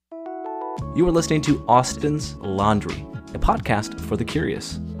You are listening to Austin's Laundry, a podcast for the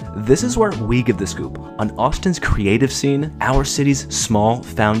curious. This is where we give the scoop on Austin's creative scene, our city's small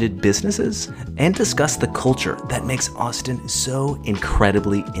founded businesses, and discuss the culture that makes Austin so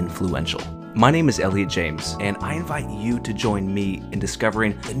incredibly influential. My name is Elliot James, and I invite you to join me in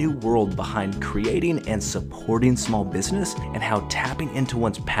discovering the new world behind creating and supporting small business and how tapping into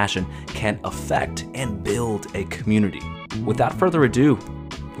one's passion can affect and build a community. Without further ado,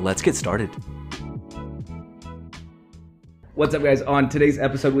 let's get started. What's up, guys? On today's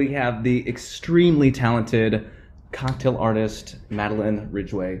episode, we have the extremely talented cocktail artist, Madeline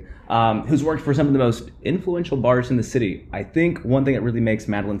Ridgway, who's worked for some of the most influential bars in the city. I think one thing that really makes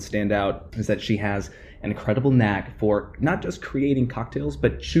Madeline stand out is that she has an incredible knack for not just creating cocktails,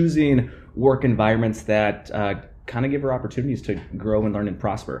 but choosing work environments that kind of give her opportunities to grow and learn and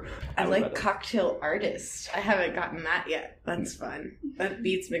prosper. I like cocktail artist. I haven't gotten that yet. That's fun. That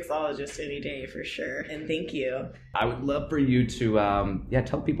beats mixologist any day for sure. And thank you. I would love for you to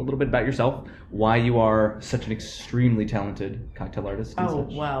tell people a little bit about yourself, why you are such an extremely talented cocktail artist. Oh,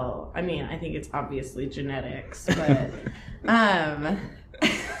 well, I mean, I think it's obviously genetics, but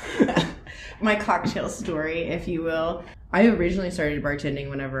my cocktail story, if you will. I originally started bartending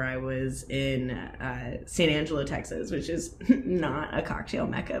whenever I was in San Angelo, Texas, which is not a cocktail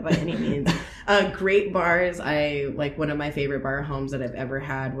mecca by any means. Great bars. One of my favorite bar homes that I've ever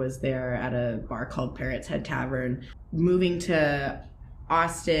had was there at a bar called Parrott's Head Tavern. Moving to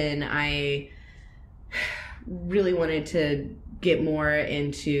Austin, I really wanted to get more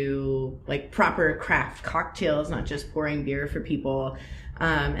into like proper craft cocktails, not just pouring beer for people.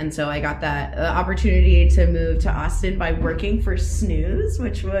 And so I got that opportunity to move to Austin by working for Snooze,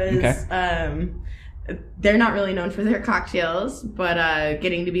 which was, they're not really known for their cocktails, but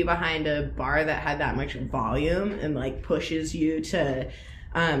getting to be behind a bar that had that much volume and like pushes you to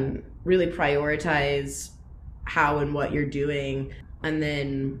really prioritize how and what you're doing. And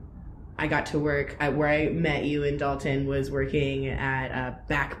then I got to work at where I met you in Dalton, was working at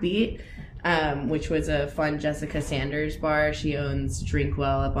Backbeat, which was a fun Jessica Sanders bar. She owns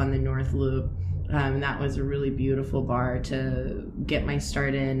Drinkwell up on the North Loop. That was a really beautiful bar to get my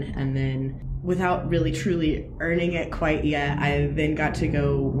start in. And then without really truly earning it quite yet, I then got to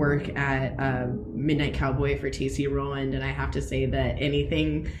go work at Midnight Cowboy for Tacey Rowland. And I have to say that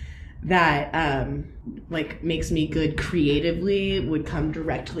anything that makes me good creatively would come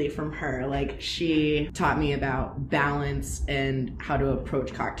directly from her. Like, she taught me about balance and how to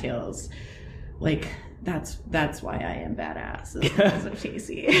approach cocktails. Like, that's why I am badass, is because of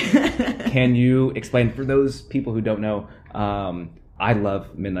Tacey. Can you explain, for those people who don't know, I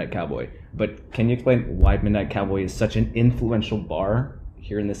love Midnight Cowboy, but can you explain why Midnight Cowboy is such an influential bar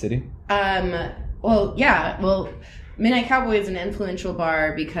here in the city? Midnight Cowboy is an influential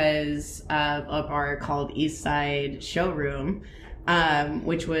bar because of a bar called Eastside Showroom,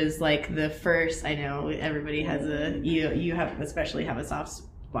 which was like the first. I know everybody has you have especially have a soft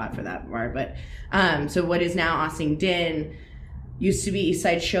spot for that bar, but so what is now Austin Den used to be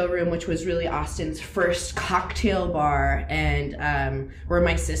Eastside Showroom, which was really Austin's first cocktail bar, and where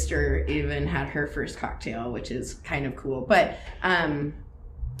my sister even had her first cocktail, which is kind of cool. But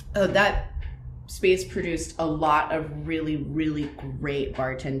that space produced a lot of really, really great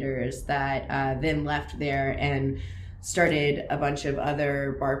bartenders that then left there and started a bunch of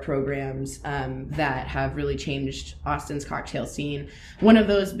other bar programs that have really changed Austin's cocktail scene. One of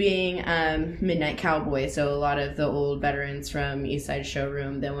those being Midnight Cowboy. So a lot of the old veterans from Eastside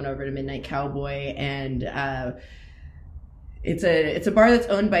Showroom then went over to Midnight Cowboy, and it's a bar that's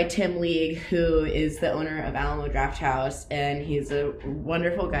owned by Tim League, who is the owner of Alamo Draft House, and he's a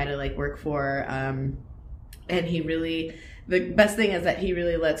wonderful guy to work for. And the best thing is that he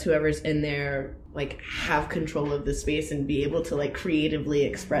really lets whoever's in there have control of the space and be able to creatively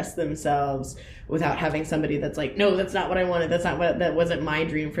express themselves without having somebody that's no, that's not what I wanted. That wasn't my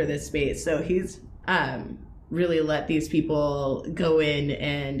dream for this space. So he's really let these people go in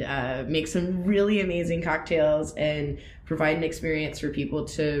and make some really amazing cocktails and provide an experience for people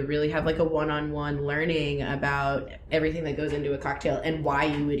to really have a one-on-one learning about everything that goes into a cocktail and why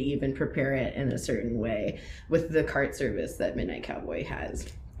you would even prepare it in a certain way with the cart service that Midnight Cowboy has.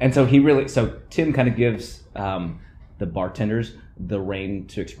 And so Tim kind of gives the bartenders the reign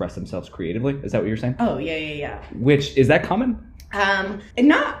to express themselves creatively. Is that what you're saying? Oh, yeah. Which, is that common?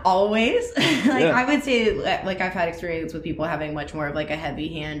 Not always. I would say, I've had experience with people having much more of a heavy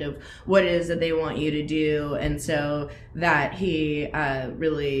hand of what it is that they want you to do. And so that he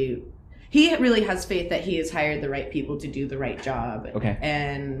really has faith that he has hired the right people to do the right job. Okay.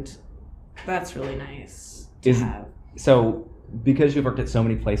 And that's really nice to have. So because you've worked at so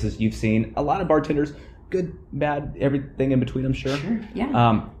many places, you've seen a lot of bartenders, good, bad, everything in between, I'm sure. Sure,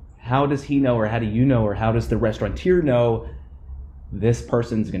 yeah. How does he know, or how do you know, or how does the restaurateur know this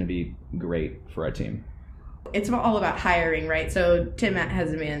person's going to be great for our team? It's all about hiring, right? So Tim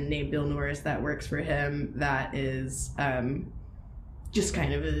has a man named Bill Norris that works for him that is just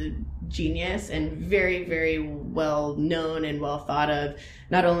kind of a genius and very, very well known and well thought of,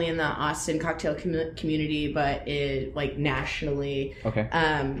 not only in the Austin cocktail community, but like nationally. Okay.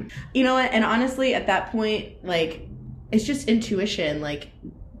 You know what? And honestly, at that point, like, it's just intuition, like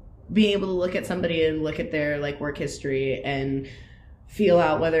being able to look at somebody and look at their like work history and feel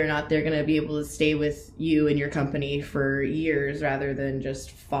out whether or not they're going to be able to stay with you and your company for years rather than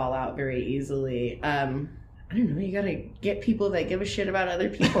just fall out very easily. I don't know, you got to get people that give a shit about other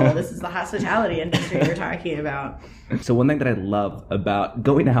people. This is the hospitality industry you're talking about. So one thing that I love about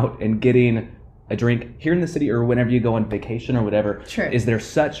going out and getting a drink here in the city or whenever you go on vacation or whatever, sure, is there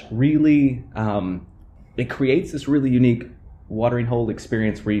such really, it creates this really unique watering hole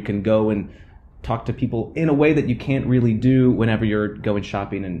experience where you can go and talk to people in a way that you can't really do whenever you're going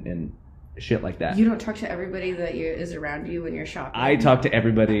shopping and shit like that. You don't talk to everybody that is around you when you're shopping? I talk to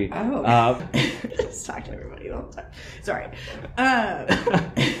everybody. Oh. Just talk to everybody all the time. Sorry.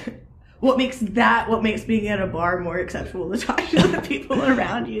 What makes being at a bar more acceptable to talk to the people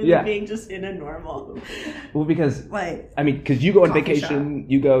around you than being just in a normal... Well, because, like, I mean, because you go on vacation,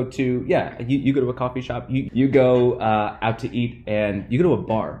 shop. you go to, you go to a coffee shop, you go out to eat, and you go to a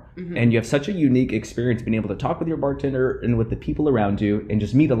bar, and you have such a unique experience being able to talk with your bartender and with the people around you and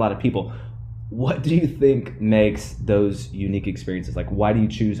just meet a lot of people. What do you think makes those unique experiences? Like, why do you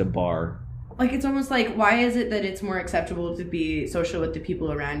choose a bar? Like, it's almost like, why is it that it's more acceptable to be social with the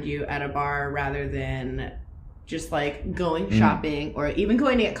people around you at a bar rather than just, like, going shopping or even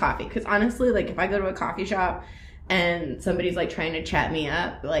going to get coffee? Because honestly, like, if I go to a coffee shop and somebody's, like, trying to chat me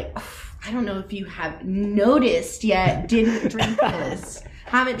up, like, I don't know if you have noticed yet, didn't drink this,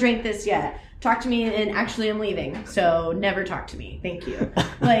 haven't drank this yet. Talk to me, and actually I'm leaving, so never talk to me. Thank you.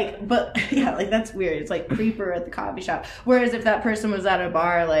 Like, but, yeah, like, that's weird. It's like creeper at the coffee shop. Whereas if that person was at a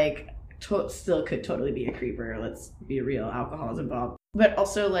bar, like... still could totally be a creeper. Let's be real. Alcohol is involved. But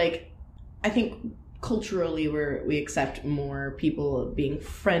also, like, I think culturally we accept more people being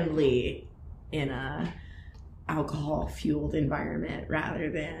friendly in a alcohol-fueled environment rather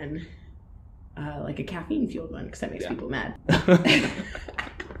than like a caffeine-fueled one, because that makes people mad.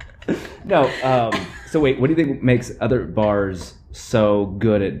 No. So wait, what do you think makes other bars so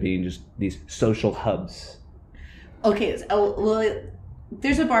good at being just these social hubs? Okay, well,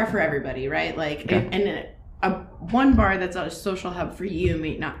 there's a bar for everybody, right? Like, and one bar that's a social hub for you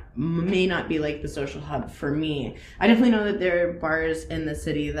may not be like the social hub for me. I definitely know that there are bars in the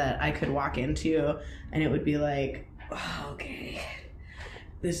city that I could walk into and it would be like, oh, okay,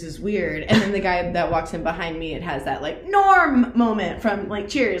 this is weird. And then the guy that walks in behind me, it has that like Norm moment from like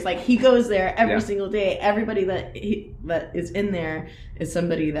Cheers. Like, he goes there every single day. Everybody that is in there is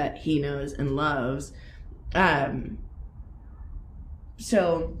somebody that he knows and loves.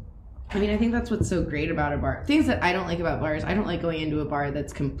 So, I mean, I think that's what's so great about a bar. Things that I don't like about bars, I don't like going into a bar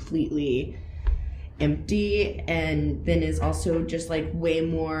that's completely empty and then is also just like way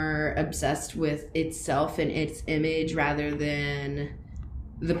more obsessed with itself and its image rather than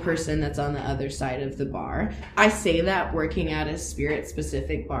the person that's on the other side of the bar. I say that working at a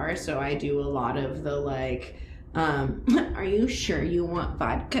spirit-specific bar, so I do a lot of the like, are you sure you want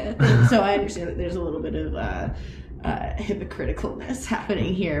vodka thing? So I understand that there's a little bit of hypocriticalness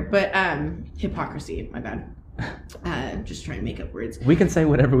happening here, but hypocrisy, my bad. Just trying to make up words. We can say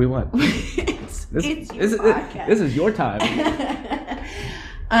whatever we want. It's your podcast. This is your time.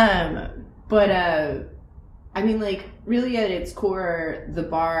 I mean, like, really at its core, the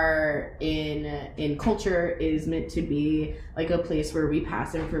bar in culture is meant to be like a place where we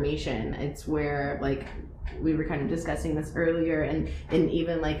pass information. It's where, like, we were kind of discussing this earlier, and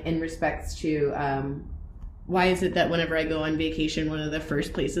even like in respects to why is it that whenever I go on vacation, one of the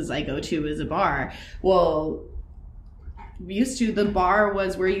first places I go to is a bar? Well, used to, the bar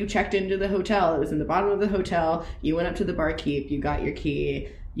was where you checked into the hotel. It was in the bottom of the hotel. You went up to the barkeep, you got your key,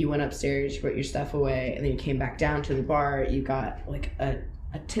 you went upstairs, you put your stuff away, and then you came back down to the bar. You got like a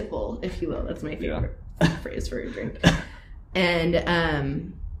tipple, if you will. That's my favorite phrase for a drink.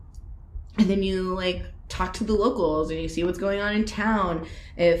 And then you like talk to the locals and you see what's going on in town.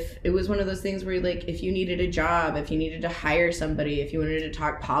 If it was one of those things where, like, if you needed a job, if you needed to hire somebody, if you wanted to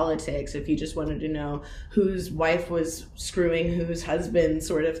talk politics, if you just wanted to know whose wife was screwing whose husband,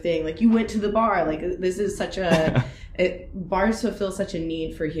 sort of thing, like, you went to the bar. Like, this is such a bars fulfill such a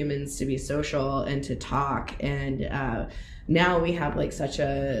need for humans to be social and to talk, and now we have like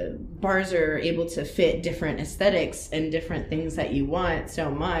bars are able to fit different aesthetics and different things that you want so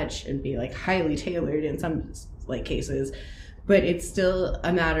much and be like highly tailored in some like cases, but it's still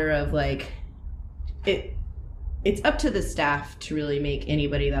a matter of like it's up to the staff to really make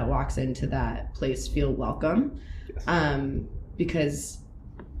anybody that walks into that place feel welcome. Yes. Because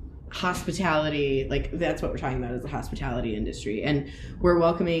hospitality, like that's what we're talking about, is the hospitality industry, and we're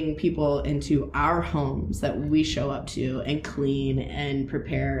welcoming people into our homes that we show up to and clean and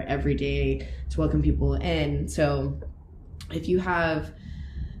prepare every day to welcome people in. So if you have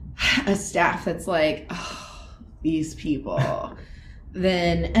a staff that's like, oh, these people,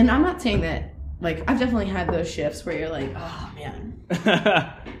 then, and I'm not saying that, like, I've definitely had those shifts where you're like, oh man,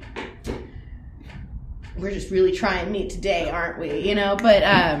 we're just really trying meat today, aren't we? You know, but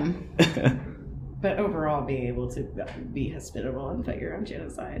overall being able to be hospitable and fight your own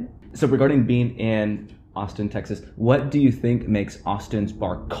genocide. So regarding being in Austin, Texas, what do you think makes Austin's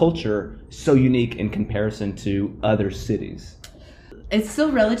bar culture so unique in comparison to other cities? It's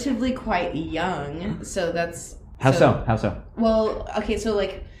still relatively quite young, so that's... How so? Well, okay, so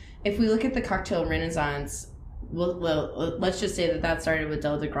like, if we look at the cocktail renaissance, well, let's just say that started with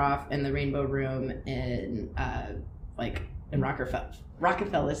Del de Graaf and the Rainbow Room in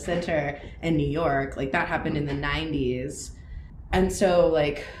Rockefeller Center in New York. Like, that happened in the 90s. And so,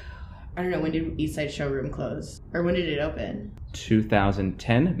 like, I don't know, when did East Side Showroom close? Or when did it open?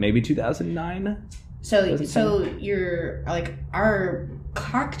 2010, maybe 2009? So you're, like, our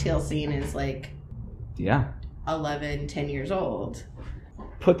cocktail scene is, like... Yeah. 11, 10 years old.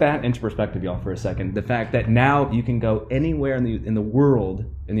 Put that into perspective, y'all, for a second. The fact that now you can go anywhere in the world,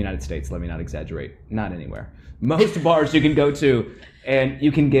 in the United States, let me not exaggerate, not anywhere. Most bars you can go to, and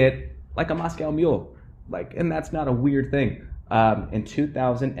you can get like a Moscow Mule, like, and that's not a weird thing. In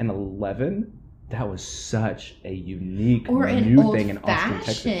 2011, that was such a unique new thing in Austin,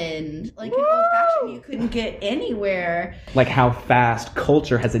 Texas. Like, an old-fashioned you couldn't get anywhere. Like how fast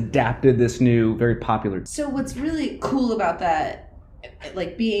culture has adapted this new, very popular. So what's really cool about that,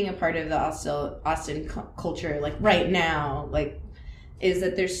 like being a part of the Austin culture, like right now, like, is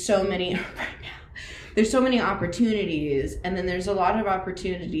that there's so many opportunities, and then there's a lot of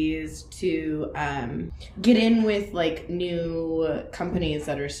opportunities to get in with like new companies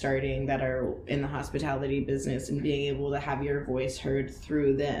that are starting, that are in the hospitality business, and being able to have your voice heard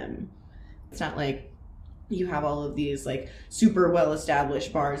through them. It's not like you have all of these like super well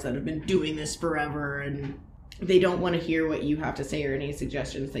established bars that have been doing this forever, and they don't want to hear what you have to say or any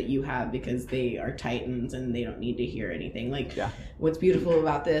suggestions that you have, because they are titans and they don't need to hear anything. Like, yeah. What's beautiful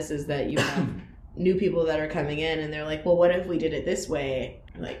about this is that you have new people that are coming in and they're like, well, what if we did it this way?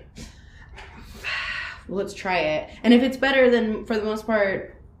 I'm like, well, let's try it. And if it's better, then for the most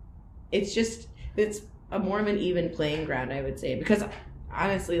part, it's a more of an even playing ground, I would say. Because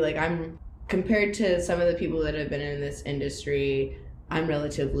honestly, like, I'm compared to some of the people that have been in this industry, I'm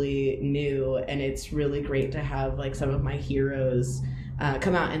relatively new, and it's really great to have like some of my heroes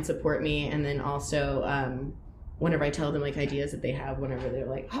come out and support me. And then also whenever I tell them like ideas that they have, whenever they're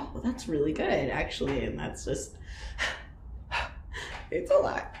like, oh, well, that's really good actually, and that's just it's a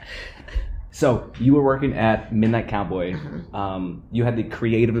lot. So you were working at Midnight Cowboy. You had the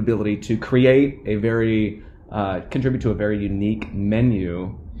creative ability to create a very contribute to a very unique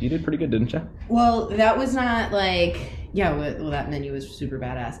menu. You did pretty good, didn't you? Well, that was not like... Yeah, well, that menu was super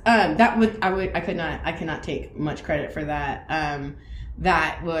badass. I cannot take much credit for that.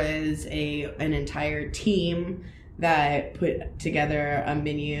 That was an entire team that put together a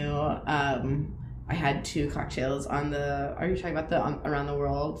menu. I had 2 cocktails on the... Are you talking about the Around the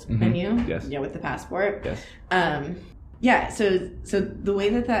World menu? Yes. Yeah, with the passport. Yes. Yeah. So the way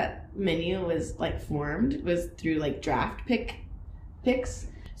that menu was like formed was through like draft picks.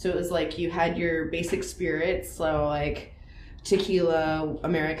 So it was like you had your basic spirits, so like tequila,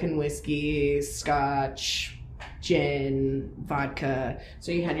 American whiskey, scotch, gin, vodka.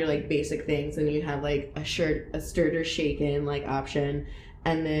 So you had your like basic things, and you had like a stirred or shaken like option,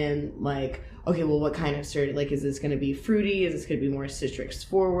 and then like, okay, well, what kind of stirred? Like, is this going to be fruity? Is this going to be more citrus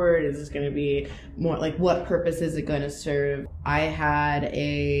forward? Is this going to be more like, what purpose is it going to serve? I had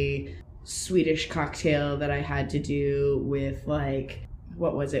a Swedish cocktail that I had to do with like,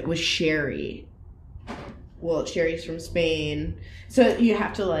 what was it? With sherry. Well, sherry's from Spain. So you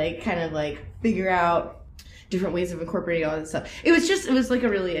have to like kind of like figure out different ways of incorporating all this stuff. It was like a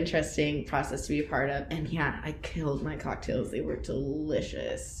really interesting process to be a part of. And yeah, I killed my cocktails. They were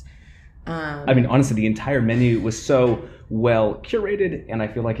delicious. I mean, honestly, the entire menu was so well curated, and I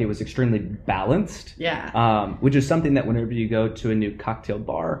feel like it was extremely balanced. Yeah. Which is something that whenever you go to a new cocktail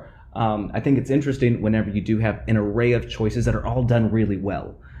bar, I think it's interesting whenever you do have an array of choices that are all done really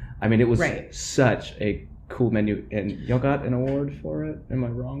well. I mean, it was such a cool menu, and y'all got an award for it. Am I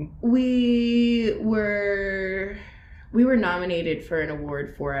wrong? We were nominated for an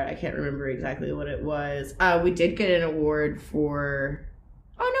award for it. I can't remember exactly what it was. We did get an award for.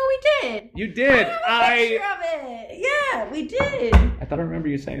 Oh no, we did. You did. I have a picture of it. Yeah, we did. I thought I remember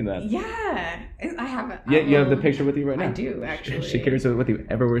you saying that. Yeah, I have it. Yeah, you have the picture with you right now. I do actually. She carries it with you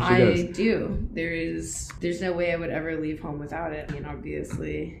everywhere she goes. I do. There's no way I would ever leave home without it. I mean,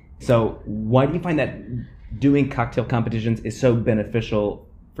 obviously. So, why do you find that doing cocktail competitions is so beneficial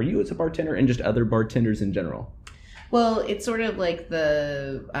for you as a bartender and just other bartenders in general? Well, it's sort of like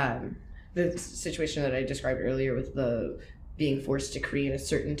the situation that I described earlier with the being forced to create a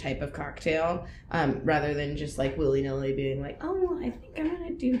certain type of cocktail, rather than just like willy-nilly being like, oh, I think I'm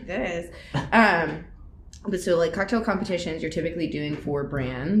gonna do this. But so like cocktail competitions, you're typically doing for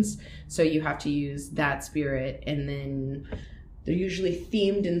brands, so you have to use that spirit, and then they're usually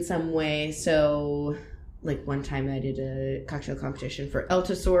themed in some way. So like one time I did a cocktail competition for El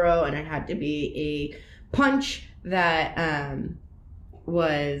Tesoro, and it had to be a punch that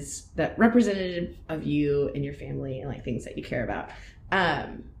was that representative of you and your family and like things that you care about.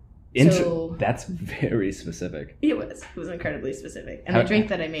 So that's very specific. It was incredibly specific, and the drink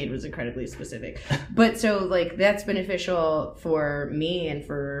that I made was incredibly specific. But so like that's beneficial for me, and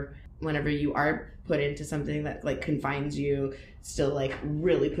for whenever you are put into something that like confines you, still like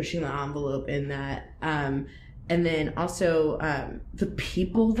really pushing the envelope in that. And then also the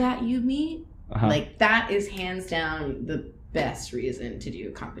people that you meet, like that is hands down the best reason to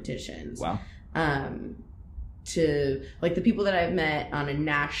do competitions. Wow. To like the people that I've met on a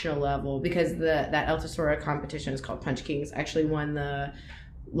national level, because that El Tesoro competition is called Punch Kings, actually won the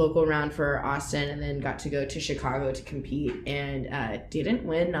local round for Austin, and then got to go to Chicago to compete, and didn't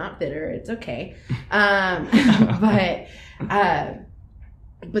win. Not bitter, it's okay. But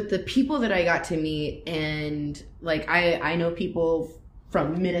the people that I got to meet, and like I know people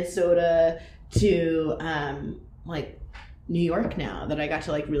from Minnesota to like New York now that I got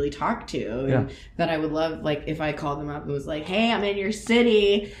to like really talk to, and that I would love, like if I called them up and was like, hey, I'm in your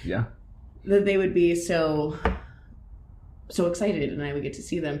city, that they would be so excited, and I would get to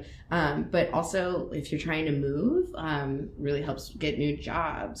see them. But also if you're trying to move, really helps get new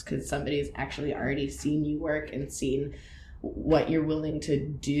jobs, because somebody's actually already seen you work and seen what you're willing to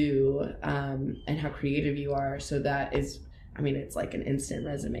do, and how creative you are. So that is, I mean, it's like an instant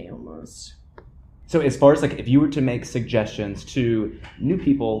resume almost. So as far as like if you were to make suggestions to new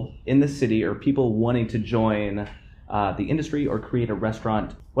people in the city or people wanting to join the industry or create a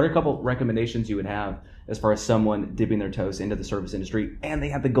restaurant, what are a couple recommendations you would have as far as someone dipping their toes into the service industry and they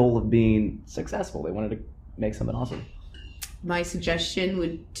have the goal of being successful? They wanted to make something awesome. My suggestion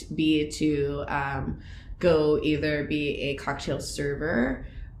would be to go either be a cocktail server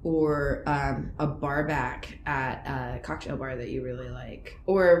or a bar back at a cocktail bar that you really like,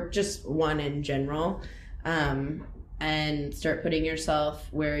 or just one in general, and start putting yourself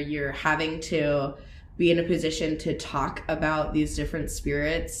where you're having to be in a position to talk about these different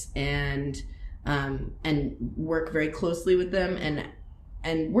spirits, and work very closely with them,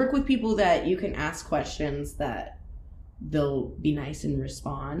 and work with people that you can ask questions that they'll be nice and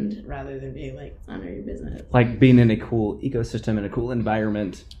respond, rather than being like, it's none of your business. Like being in a cool ecosystem and a cool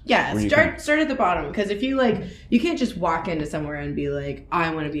environment. Yeah, start at the bottom, because if you like, you can't just walk into somewhere and be like,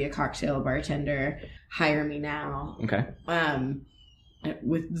 I want to be a cocktail bartender, hire me now. Okay.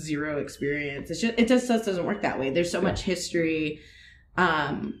 With zero experience. It just doesn't work that way. There's so much history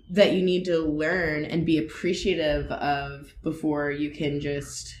that you need to learn and be appreciative of before you can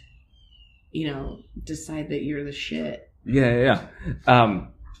just, decide that you're the shit. Yeah.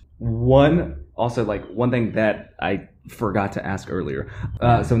 One thing that I forgot to ask earlier.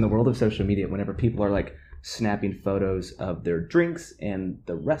 So in the world of social media, whenever people are like snapping photos of their drinks and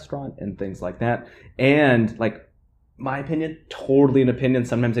the restaurant and things like that, and like my opinion, totally an opinion,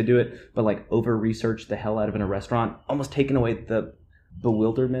 sometimes I do it, but like over research the hell out of in a restaurant, almost taking away the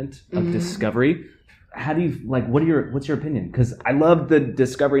bewilderment of discovery. How do you what's your opinion? Because I love the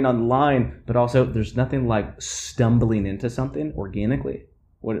discovering online, but also there's nothing like stumbling into something organically.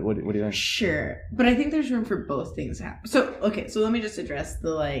 What do you think? Sure, but I think there's room for both things to happen. So let me just address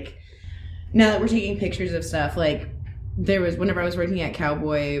the now that we're taking pictures of stuff, there was, whenever I was working at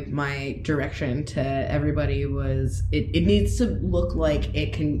Cowboy, my direction to everybody was it needs to look like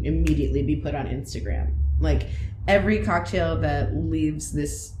it can immediately be put on Instagram. Like every cocktail that leaves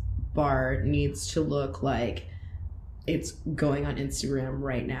this bar needs to look like it's going on Instagram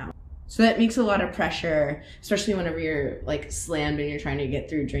right now. So that makes a lot of pressure, especially whenever you're like slammed and you're trying to get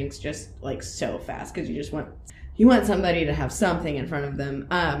through drinks just like so fast, because you want somebody to have something in front of them.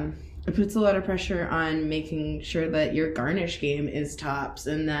 It puts a lot of pressure on making sure that your garnish game is tops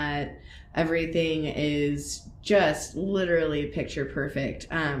and that everything is just literally picture perfect.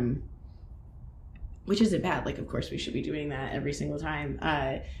 Which isn't bad. Like, of course we should be doing that every single time.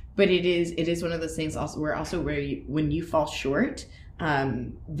 But it is one of those things also where when you fall short,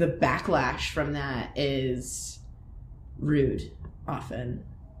 the backlash from that is rude often.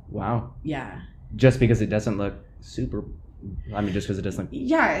 Wow. Yeah. Just because it doesn't look super, just because it doesn't look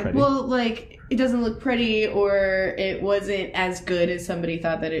pretty. Well, like, it doesn't look pretty, or it wasn't as good as somebody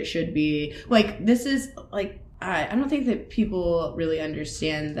thought that it should be. Like, this is, like, I don't think that people really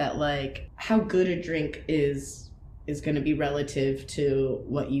understand that, like, how good a drink is going to be relative to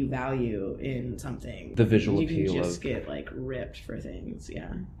what you value in something. The visual appeal. You can just get, like, ripped for things,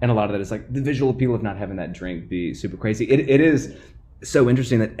 yeah. And a lot of that is, like, the visual appeal of not having that drink be super crazy. It is so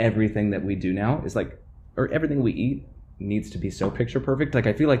interesting that everything that we do now is, like, or everything we eat needs to be so picture perfect. Like,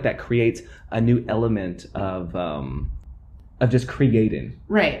 I feel like that creates a new element of just creating.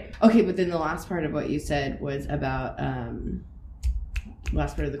 Right. Okay, but then the last part of what you said was about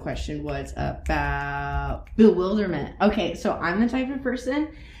last part of the question was about bewilderment. Okay, so I'm the type of person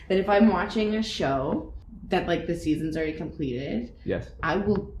that if I'm watching a show that, like, the season's already completed, yes, I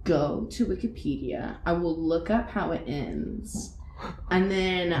will go to Wikipedia, I will look up how it ends, and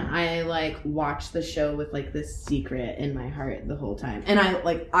then I, like, watch the show with, like, this secret in my heart the whole time. And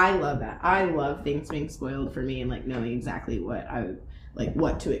I love that. I love things being spoiled for me and, like, knowing exactly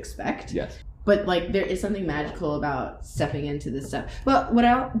what to expect. Yes. But, like, there is something magical about stepping into this stuff. But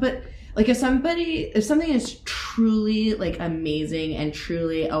like, if something is truly, like, amazing and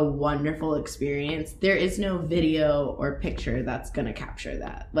truly a wonderful experience, there is no video or picture that's gonna capture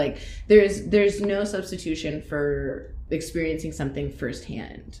that. Like, there's no substitution for experiencing something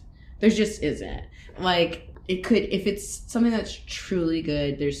firsthand. There just isn't. Like, it could, if it's something that's truly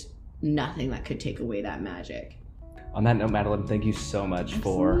good, there's nothing that could take away that magic. On that note, Madeline, thank you so much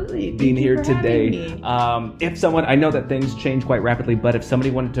Absolutely. for being here for today. If someone, I know that things change quite rapidly, but if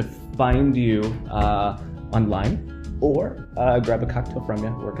somebody wanted to find you online or grab a cocktail from you,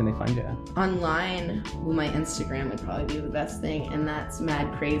 where can they find you at? Online, well, my Instagram would probably be the best thing, and that's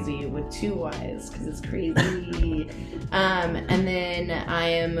Mad Crazy with 2 Y's, because it's crazy. And then I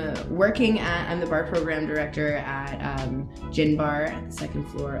am I'm the bar program director at Gin Bar at the 2nd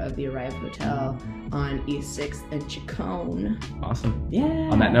floor of the Arrive Hotel on East 6th and Chacon. Awesome. Yeah.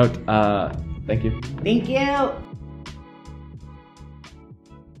 On that note, thank you. Thank you.